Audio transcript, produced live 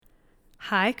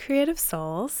Hi, creative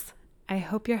souls. I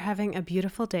hope you're having a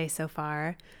beautiful day so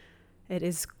far. It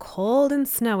is cold and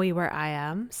snowy where I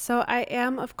am, so I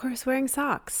am, of course, wearing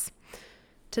socks.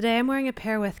 Today I'm wearing a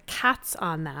pair with cats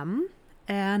on them,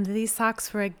 and these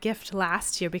socks were a gift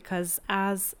last year because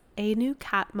as a new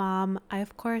cat mom, I,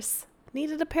 of course,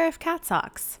 needed a pair of cat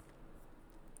socks.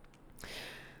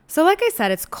 So like I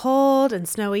said, it's cold and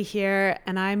snowy here,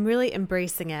 and I'm really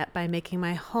embracing it by making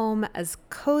my home as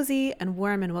cozy and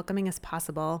warm and welcoming as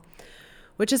possible,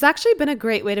 which has actually been a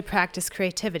great way to practice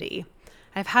creativity.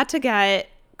 I've had to get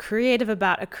creative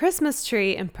about a Christmas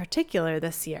tree in particular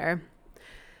this year.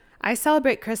 I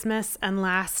celebrate Christmas, and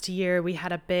last year we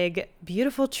had a big,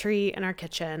 beautiful tree in our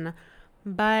kitchen,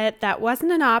 but that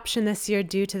wasn't an option this year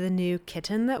due to the new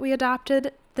kitten that we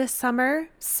adopted this summer.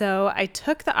 So I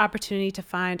took the opportunity to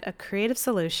find a creative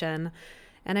solution,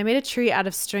 and I made a tree out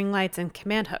of string lights and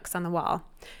command hooks on the wall.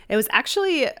 It was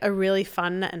actually a really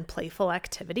fun and playful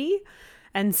activity.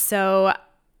 And so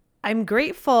I'm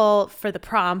grateful for the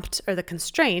prompt or the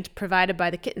constraint provided by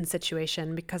the kitten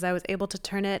situation because I was able to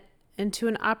turn it into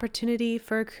an opportunity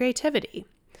for creativity.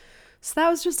 So that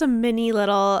was just a mini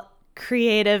little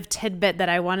creative tidbit that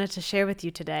I wanted to share with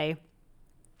you today.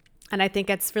 And I think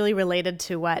it's really related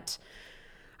to what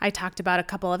I talked about a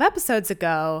couple of episodes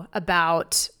ago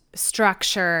about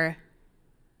structure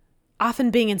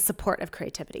often being in support of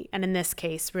creativity. And in this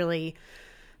case, really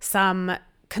some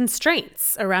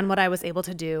constraints around what I was able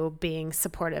to do being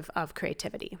supportive of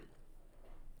creativity.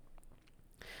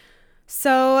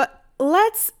 So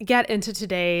let's get into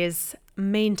today's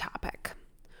main topic.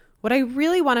 What I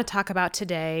really want to talk about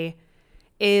today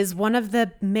is one of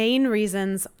the main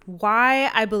reasons why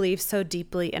I believe so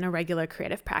deeply in a regular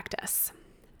creative practice.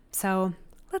 So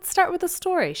let's start with a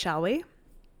story, shall we?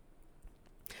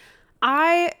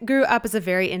 I grew up as a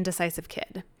very indecisive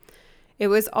kid. It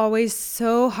was always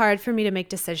so hard for me to make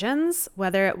decisions,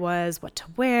 whether it was what to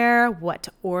wear, what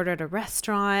to order at a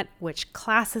restaurant, which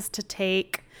classes to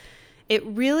take. It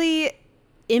really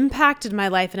impacted my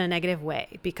life in a negative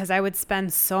way because I would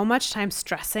spend so much time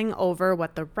stressing over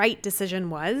what the right decision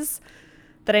was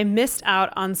that I missed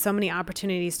out on so many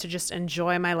opportunities to just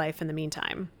enjoy my life in the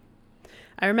meantime.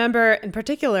 I remember in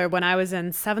particular when I was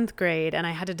in 7th grade and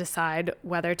I had to decide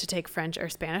whether to take French or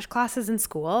Spanish classes in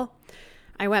school.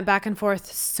 I went back and forth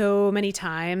so many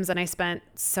times and I spent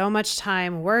so much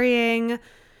time worrying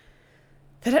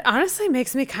that it honestly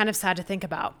makes me kind of sad to think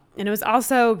about. And it was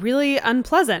also really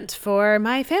unpleasant for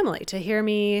my family to hear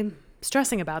me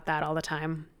stressing about that all the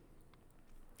time.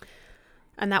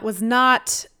 And that was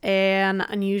not an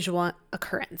unusual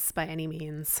occurrence by any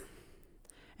means.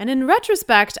 And in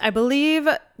retrospect, I believe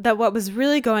that what was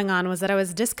really going on was that I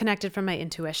was disconnected from my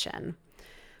intuition.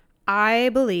 I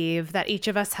believe that each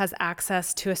of us has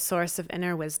access to a source of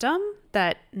inner wisdom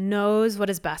that knows what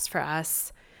is best for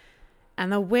us.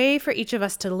 And the way for each of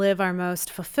us to live our most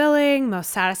fulfilling,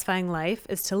 most satisfying life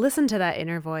is to listen to that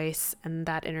inner voice and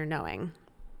that inner knowing.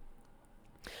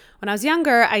 When I was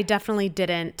younger, I definitely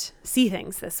didn't see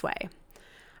things this way.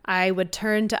 I would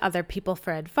turn to other people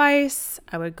for advice.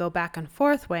 I would go back and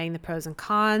forth weighing the pros and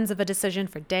cons of a decision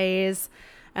for days.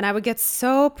 And I would get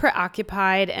so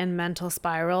preoccupied in mental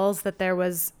spirals that there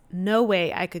was no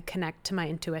way I could connect to my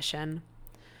intuition.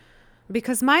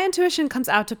 Because my intuition comes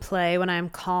out to play when I'm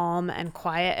calm and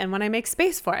quiet and when I make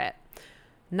space for it,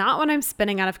 not when I'm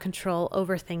spinning out of control,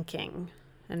 overthinking,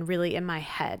 and really in my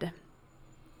head.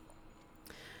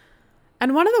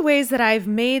 And one of the ways that I've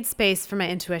made space for my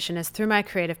intuition is through my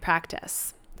creative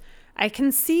practice. I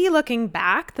can see looking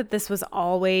back that this was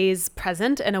always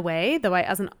present in a way, though I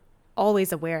wasn't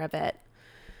always aware of it.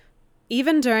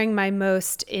 Even during my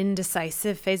most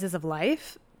indecisive phases of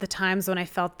life, the times when I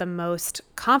felt the most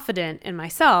confident in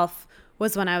myself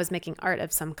was when I was making art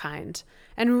of some kind.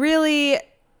 And really,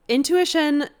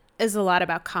 intuition is a lot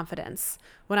about confidence.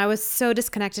 When I was so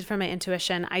disconnected from my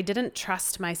intuition, I didn't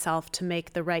trust myself to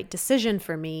make the right decision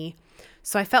for me.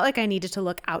 So I felt like I needed to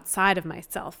look outside of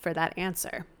myself for that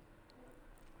answer.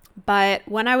 But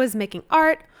when I was making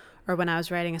art or when I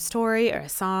was writing a story or a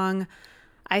song,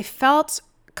 I felt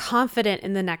confident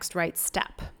in the next right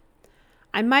step.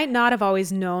 I might not have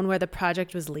always known where the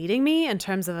project was leading me in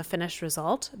terms of a finished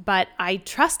result, but I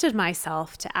trusted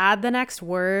myself to add the next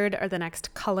word or the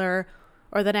next color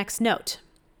or the next note.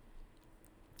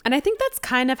 And I think that's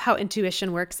kind of how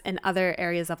intuition works in other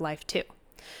areas of life too.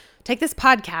 Take this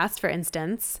podcast, for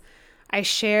instance. I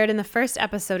shared in the first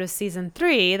episode of season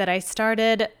 3 that I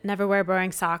started Never Wear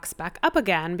Boring Socks back up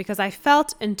again because I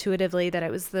felt intuitively that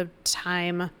it was the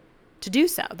time to do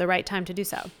so, the right time to do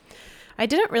so. I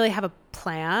didn't really have a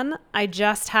plan. I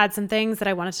just had some things that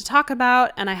I wanted to talk about,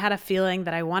 and I had a feeling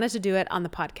that I wanted to do it on the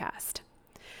podcast.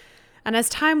 And as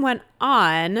time went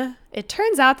on, it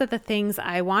turns out that the things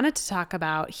I wanted to talk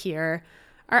about here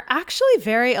are actually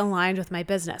very aligned with my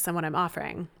business and what I'm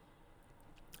offering.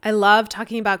 I love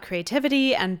talking about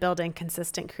creativity and building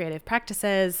consistent creative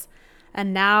practices.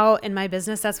 And now in my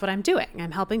business, that's what I'm doing.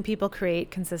 I'm helping people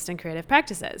create consistent creative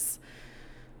practices.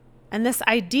 And this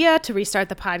idea to restart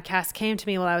the podcast came to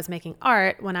me while I was making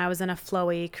art when I was in a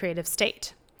flowy creative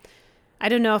state. I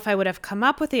don't know if I would have come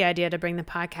up with the idea to bring the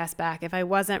podcast back if I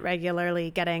wasn't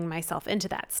regularly getting myself into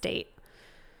that state.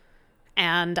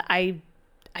 And I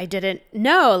didn't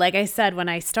know, like I said, when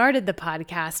I started the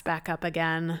podcast back up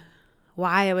again,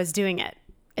 why I was doing it.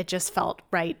 It just felt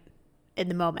right in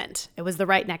the moment. It was the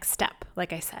right next step,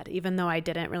 like I said, even though I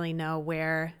didn't really know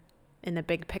where in the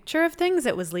big picture of things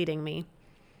it was leading me.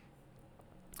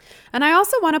 And I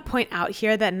also want to point out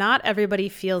here that not everybody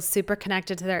feels super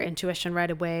connected to their intuition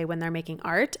right away when they're making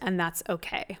art, and that's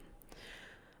okay.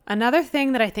 Another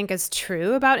thing that I think is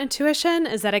true about intuition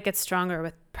is that it gets stronger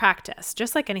with practice,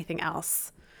 just like anything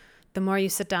else. The more you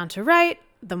sit down to write,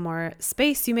 the more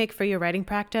space you make for your writing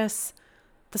practice,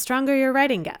 the stronger your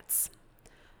writing gets.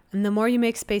 And the more you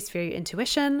make space for your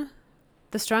intuition,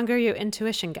 the stronger your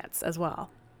intuition gets as well.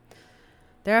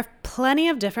 There are plenty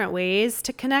of different ways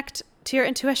to connect to your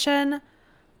intuition,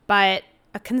 but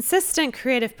a consistent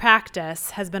creative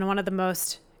practice has been one of the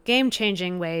most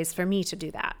game-changing ways for me to do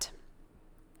that.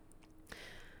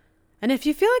 And if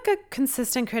you feel like a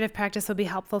consistent creative practice will be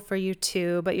helpful for you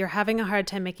too, but you're having a hard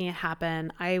time making it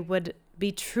happen, I would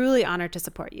be truly honored to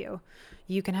support you.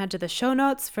 You can head to the show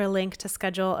notes for a link to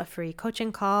schedule a free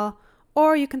coaching call,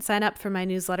 or you can sign up for my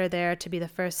newsletter there to be the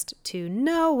first to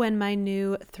know when my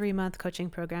new 3-month coaching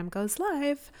program goes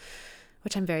live,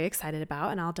 which I'm very excited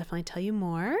about, and I'll definitely tell you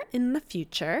more in the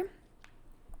future.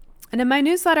 And in my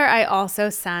newsletter, I also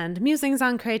send musings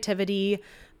on creativity,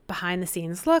 behind the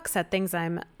scenes looks at things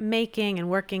I'm making and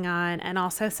working on, and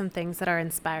also some things that are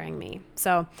inspiring me.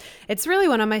 So it's really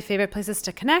one of my favorite places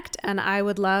to connect, and I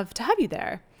would love to have you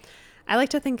there. I like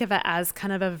to think of it as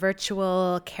kind of a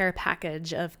virtual care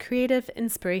package of creative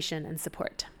inspiration and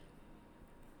support.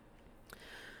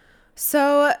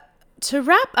 So to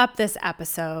wrap up this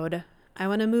episode, I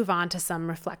want to move on to some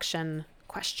reflection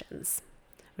questions,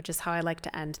 which is how I like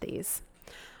to end these.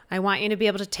 I want you to be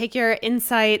able to take your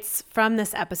insights from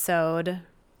this episode.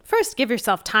 First, give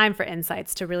yourself time for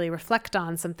insights to really reflect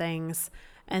on some things,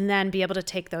 and then be able to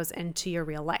take those into your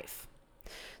real life.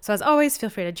 So as always, feel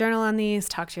free to journal on these,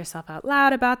 talk to yourself out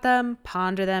loud about them,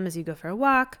 ponder them as you go for a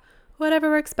walk, whatever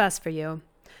works best for you.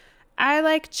 I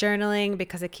like journaling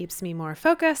because it keeps me more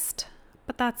focused,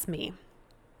 but that's me.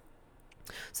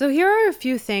 So here are a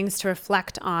few things to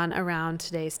reflect on around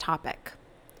today's topic.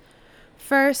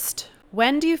 First,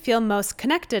 when do you feel most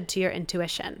connected to your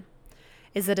intuition?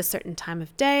 Is it a certain time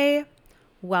of day,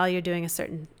 while you're doing a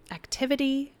certain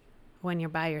activity, when you're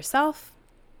by yourself?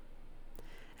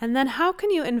 And then how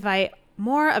can you invite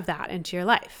more of that into your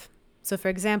life? So for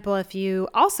example, if you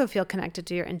also feel connected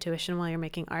to your intuition while you're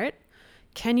making art,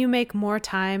 can you make more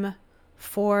time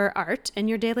for art in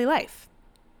your daily life?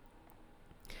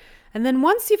 And then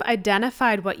once you've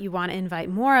identified what you want to invite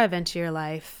more of into your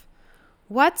life,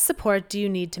 what support do you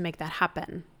need to make that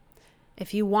happen?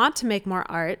 If you want to make more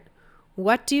art,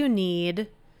 what do you need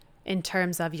in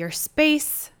terms of your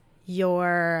space,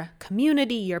 your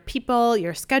community, your people,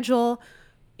 your schedule,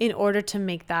 in order to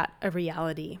make that a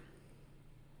reality?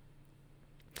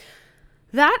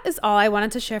 That is all I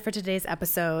wanted to share for today's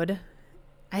episode.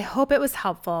 I hope it was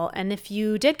helpful, and if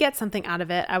you did get something out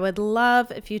of it, I would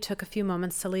love if you took a few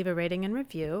moments to leave a rating and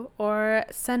review, or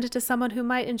send it to someone who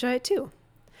might enjoy it too.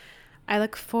 I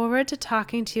look forward to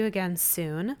talking to you again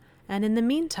soon, and in the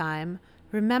meantime,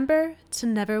 remember to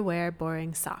never wear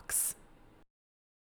boring socks.